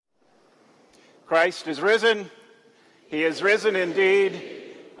Christ is risen. He is risen indeed.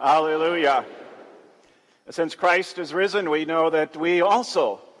 Hallelujah. Since Christ is risen, we know that we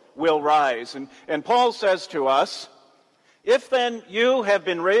also will rise. And Paul says to us, if then you have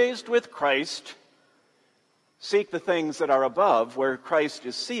been raised with Christ, seek the things that are above, where Christ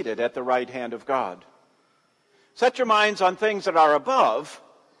is seated at the right hand of God. Set your minds on things that are above,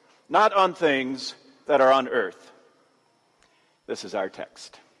 not on things that are on earth. This is our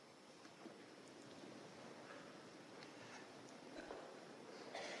text.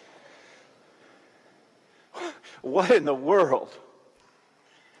 What in the world?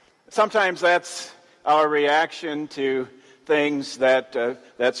 Sometimes that's our reaction to things that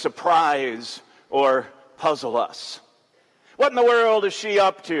surprise or puzzle us. What in the world is she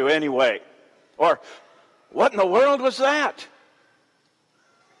up to anyway? Or, what in the world was that?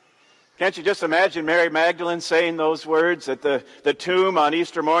 Can't you just imagine Mary Magdalene saying those words at the tomb on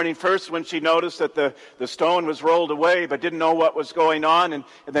Easter morning? First when she noticed that the stone was rolled away but didn't know what was going on. And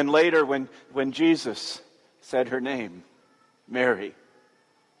then later when Jesus said her name, Mary.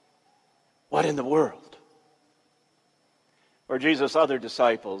 What in the world? Or Jesus' other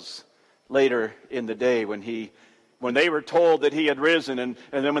disciples later in the day when they were told that he had risen and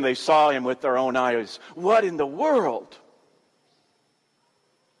then when they saw him with their own eyes. What in the world?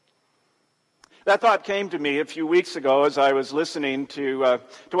 That thought came to me a few weeks ago as I was listening to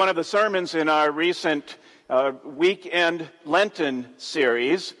one of the sermons in our recent weekend Lenten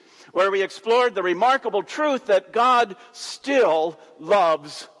series, where we explored the remarkable truth that God still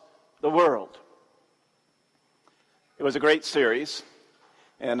loves the world. It was a great series,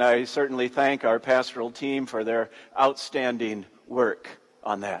 and I certainly thank our pastoral team for their outstanding work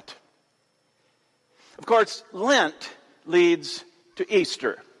on that. Of course, Lent leads to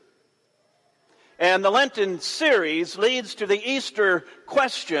Easter. And the Lenten series leads to the Easter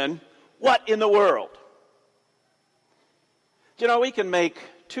question, what in the world? You know, we can make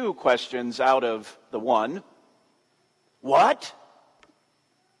two questions out of the one. What?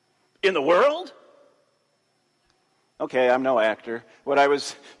 In the world? Okay, I'm no actor. What I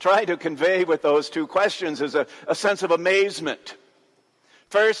was trying to convey with those two questions is a sense of amazement.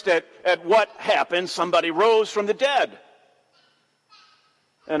 First, at what happened. Somebody rose from the dead.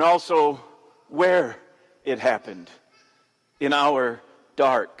 And also, where it happened. In our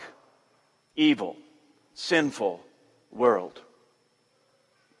dark, evil, sinful world.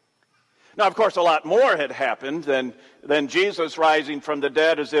 Now, of course, a lot more had happened than Jesus rising from the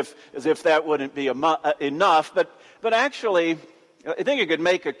dead, as if that wouldn't be enough. But actually, I think you could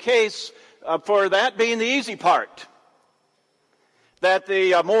make a case for that being the easy part. That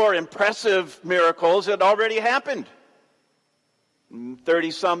the more impressive miracles had already happened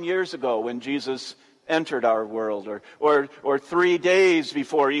 30-some years ago when Jesus entered our world, or 3 days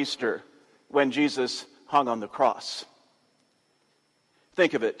before Easter when Jesus hung on the cross.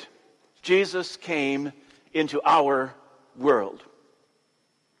 Think of it. Jesus came into our world.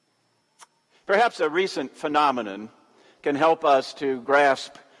 Perhaps a recent phenomenon can help us to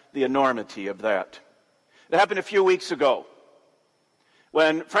grasp the enormity of that. It happened a few weeks ago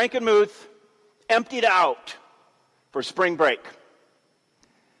when Frankenmuth emptied out for spring break.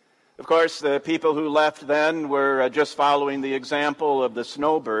 Of course, the people who left then were just following the example of the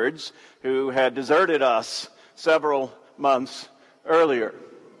snowbirds who had deserted us several months earlier.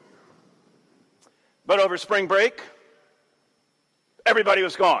 But over spring break, everybody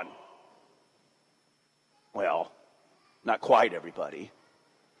was gone. Well, not quite everybody.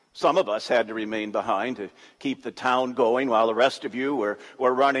 Some of us had to remain behind to keep the town going while the rest of you were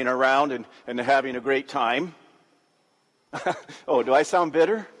running around and having a great time. Oh, do I sound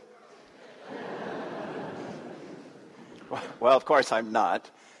bitter? Well, of course I'm not.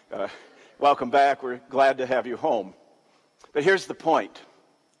 Welcome back. We're glad to have you home. But here's the point.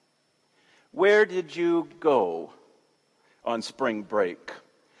 Where did you go on spring break?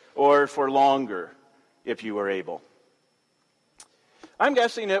 Or for longer, if you were able? I'm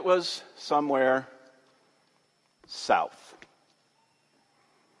guessing it was somewhere south.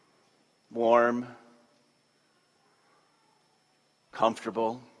 Warm,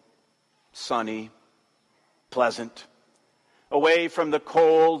 comfortable, sunny, pleasant, away from the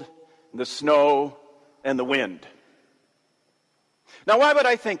cold, the snow, and the wind. Now, why would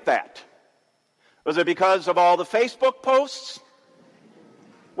I think that? Was it because of all the Facebook posts?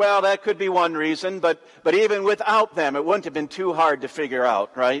 Well, that could be one reason, but even without them, it wouldn't have been too hard to figure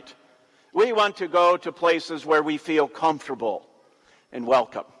out, right? We want to go to places where we feel comfortable and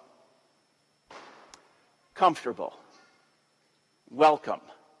welcome. Comfortable. Welcome.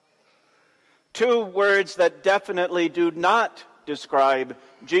 Two words that definitely do not describe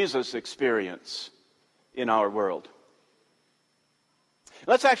Jesus' experience in our world.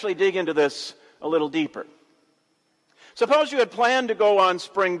 Let's actually dig into this a little deeper. Suppose you had planned to go on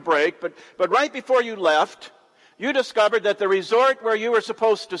spring break, but right before you left, you discovered that the resort where you were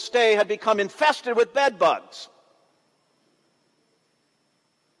supposed to stay had become infested with bed bugs.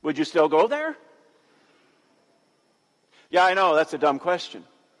 Would you still go there? Yeah, I know, that's a dumb question.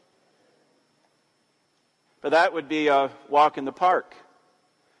 But that would be a walk in the park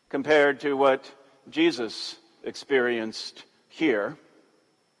compared to what Jesus experienced here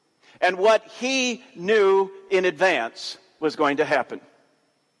and what he knew in advance was going to happen.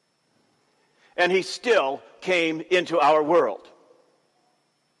 And he still came into our world,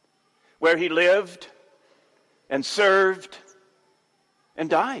 where he lived and served and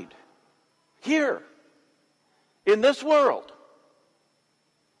died. Here, in this world.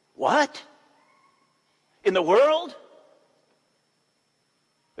 What? In the world?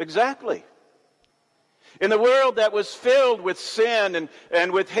 Exactly. In the world that was filled with sin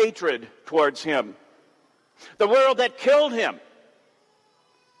and with hatred towards him. The world that killed him,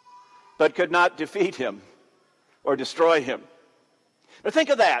 but could not defeat him or destroy him. Now think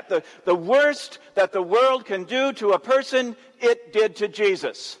of that. The worst that the world can do to a person, it did to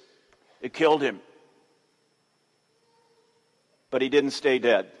Jesus. It killed him. But he didn't stay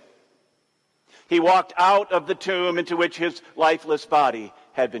dead. He walked out of the tomb into which his lifeless body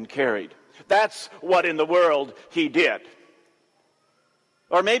had been carried. That's what in the world he did.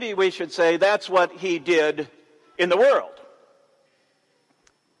 Or maybe we should say that's what he did in the world.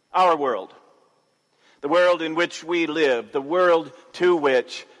 Our world. The world in which we live. The world to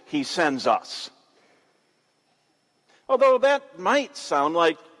which he sends us. Although that might sound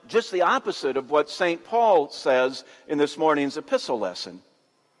like just the opposite of what St. Paul says in this morning's epistle lesson.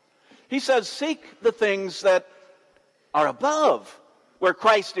 He says, seek the things that are above, where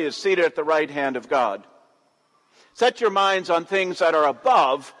Christ is seated at the right hand of God. Set your minds on things that are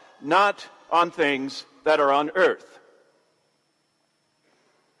above, not on things that are on earth.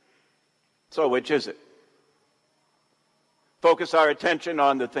 So which is it? Focus our attention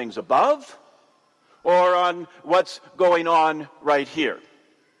on the things above or on what's going on right here?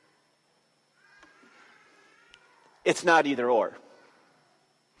 It's not either or.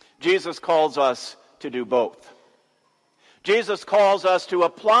 Jesus calls us to do both. Jesus calls us to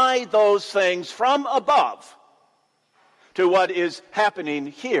apply those things from above to what is happening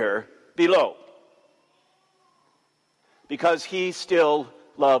here below. Because he still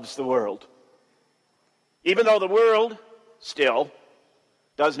loves the world. Even though the world still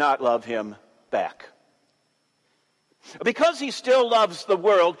does not love him back. Because he still loves the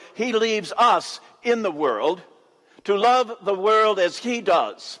world, he leaves us in the world to love the world as he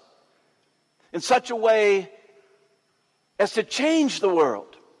does, in such a way as to change the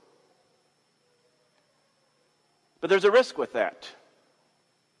world. But there's a risk with that.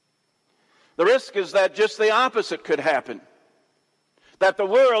 The risk is that just the opposite could happen, that the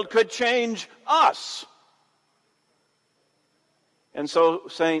world could change us. And so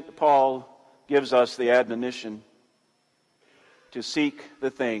St. Paul gives us the admonition to seek the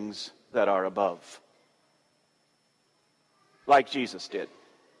things that are above. Like Jesus did.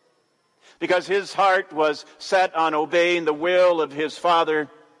 Because his heart was set on obeying the will of his Father,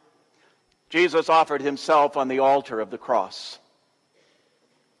 Jesus offered himself on the altar of the cross.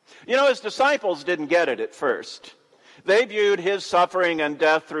 You know, his disciples didn't get it at first. They viewed his suffering and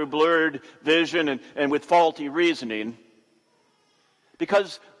death through blurred vision and with faulty reasoning,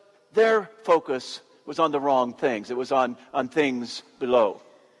 because their focus was on the wrong things. It was on things below.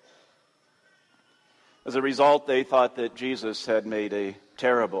 As a result, they thought that Jesus had made a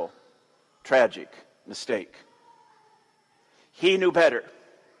terrible, tragic mistake. He knew better.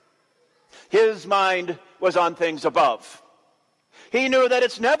 His mind was on things above. He knew that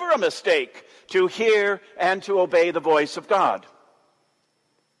it's never a mistake to hear and to obey the voice of God.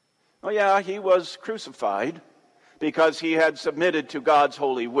 Oh yeah, he was crucified because he had submitted to God's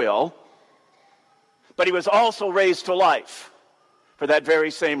holy will, but he was also raised to life for that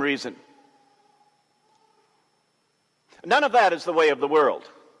very same reason. None of that is the way of the world.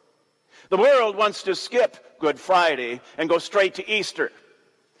 The world wants to skip Good Friday and go straight to Easter,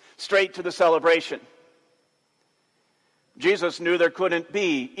 straight to the celebration. Jesus knew there couldn't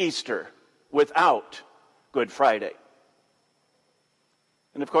be Easter without Good Friday.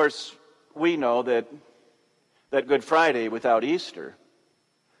 And of course, we know that Good Friday without Easter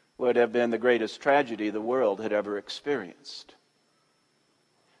would have been the greatest tragedy the world had ever experienced.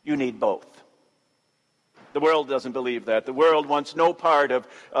 You need both. The world doesn't believe that. The world wants no part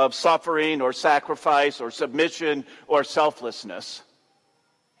of suffering or sacrifice or submission or selflessness.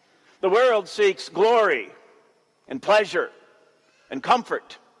 The world seeks glory and pleasure and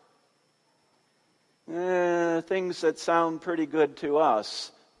comfort. Things that sound pretty good to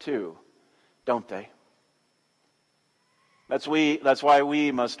us, too, don't they? That's why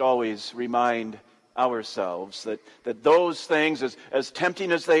we must always remind ourselves that those things, as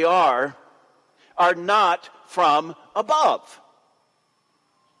tempting as they are not from above.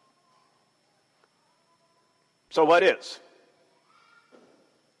 So what is?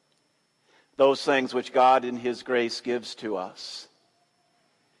 Those things which God in His grace gives to us,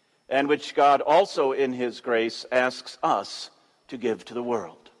 and which God also in His grace asks us to give to the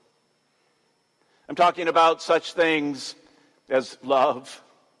world. I'm talking about such things as love,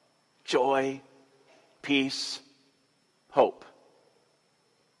 joy, peace, hope.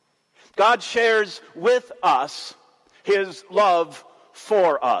 God shares with us His love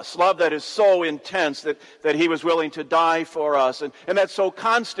for us, love that is so intense that He was willing to die for us, and that's so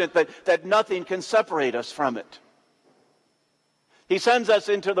constant that nothing can separate us from it. He sends us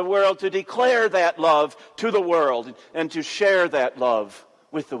into the world to declare that love to the world and to share that love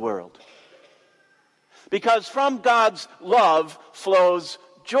with the world. Because from God's love flows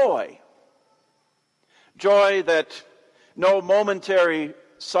joy. Joy that no momentary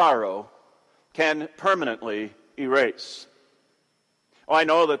sorrow can permanently erase. Oh, I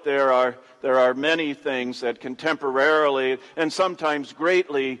know that there are many things that can temporarily and sometimes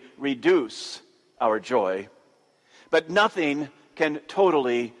greatly reduce our joy, but nothing can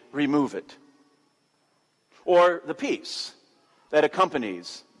totally remove it. Or the peace that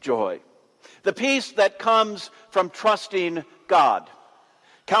accompanies joy. The peace that comes from trusting God,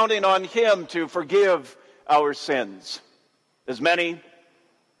 counting on Him to forgive our sins, as many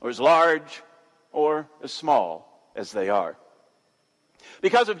or as large or as small as they are.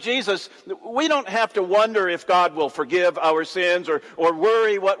 Because of Jesus, we don't have to wonder if God will forgive our sins or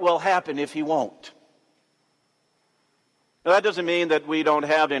worry what will happen if He won't. Now, that doesn't mean that we don't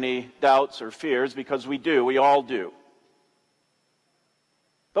have any doubts or fears, because we do. We all do.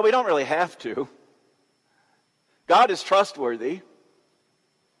 But we don't really have to. God is trustworthy.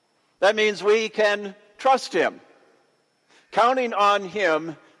 That means we can trust Him, counting on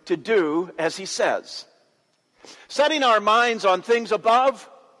Him to do as He says. Setting our minds on things above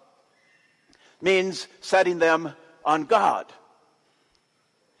means setting them on God.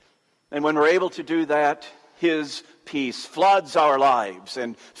 And when we're able to do that, His peace floods our lives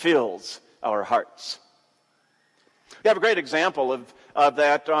and fills our hearts. We have a great example of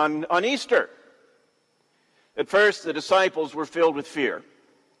that on Easter. At first, the disciples were filled with fear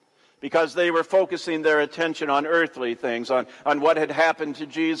because they were focusing their attention on earthly things, on what had happened to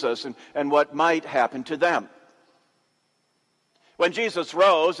Jesus and what might happen to them. When Jesus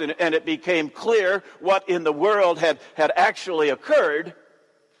rose and it became clear what in the world had actually occurred,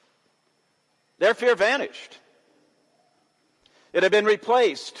 their fear vanished. It had been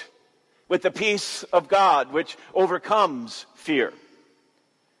replaced with the peace of God, which overcomes fear.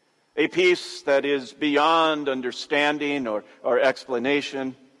 A peace that is beyond understanding or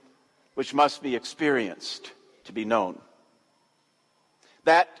explanation, which must be experienced to be known.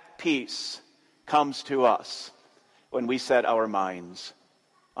 That peace comes to us when we set our minds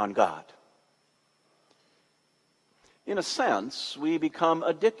on God. In a sense, we become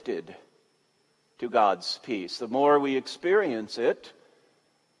addicted to God's peace. The more we experience it,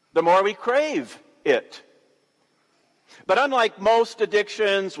 the more we crave it. But unlike most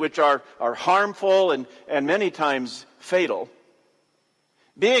addictions, which are harmful and many times fatal,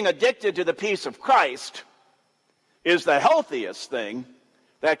 being addicted to the peace of Christ is the healthiest thing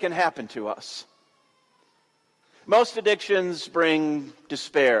that can happen to us. Most addictions bring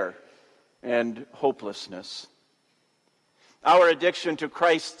despair and hopelessness. Our addiction to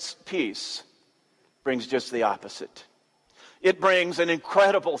Christ's peace brings just the opposite. It brings an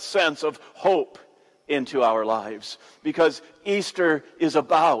incredible sense of hope into our lives, because Easter is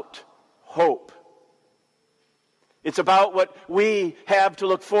about hope. It's about what we have to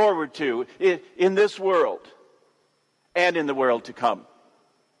look forward to in this world and in the world to come.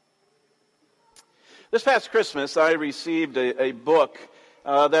 This past Christmas, I received a book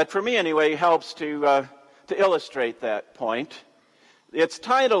that, for me anyway, helps to illustrate that point. Its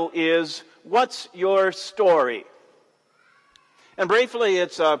title is "What's Your Story?" And briefly,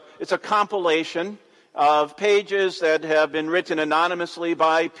 it's a compilation of pages that have been written anonymously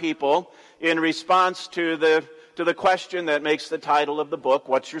by people in response to the question that makes the title of the book,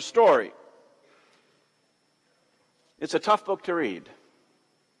 "What's Your Story?" It's a tough book to read.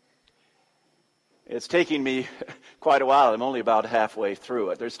 It's taking me quite a while. I'm only about halfway through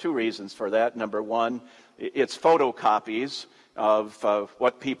it. There's two reasons for that. Number one, it's photocopies of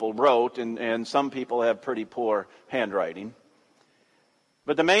what people wrote, and some people have pretty poor handwriting.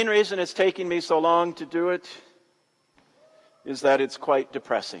 But the main reason it's taking me so long to do it is that it's quite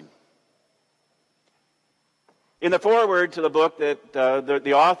depressing. In the foreword to the book that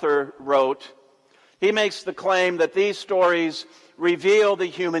the author wrote, he makes the claim that these stories reveal the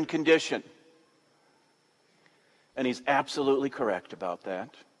human condition. And he's absolutely correct about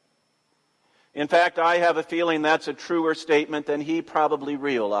that. In fact, I have a feeling that's a truer statement than he probably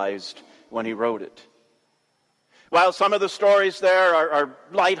realized when he wrote it. While some of the stories there are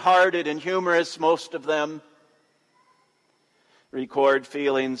lighthearted and humorous, most of them record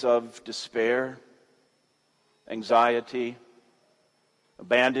feelings of despair, anxiety,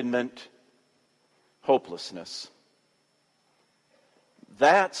 abandonment, hopelessness.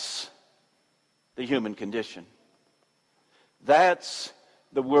 That's the human condition. That's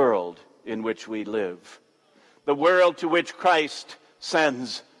the world in which we live. The world to which Christ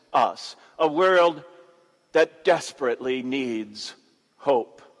sends us. A world that desperately needs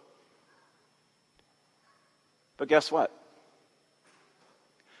hope. But guess what?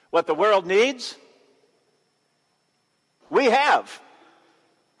 What the world needs, we have.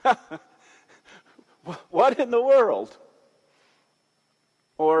 What in the world?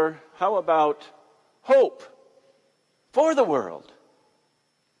 Or how about hope for the world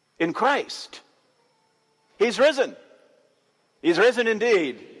in Christ? He's risen. He's risen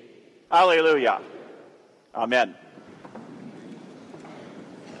indeed. Hallelujah. Amen.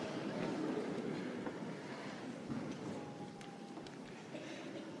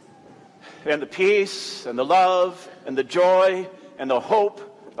 And the peace and the love and the joy and the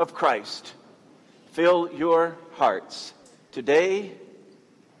hope of Christ fill your hearts today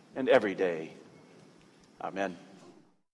and every day. Amen.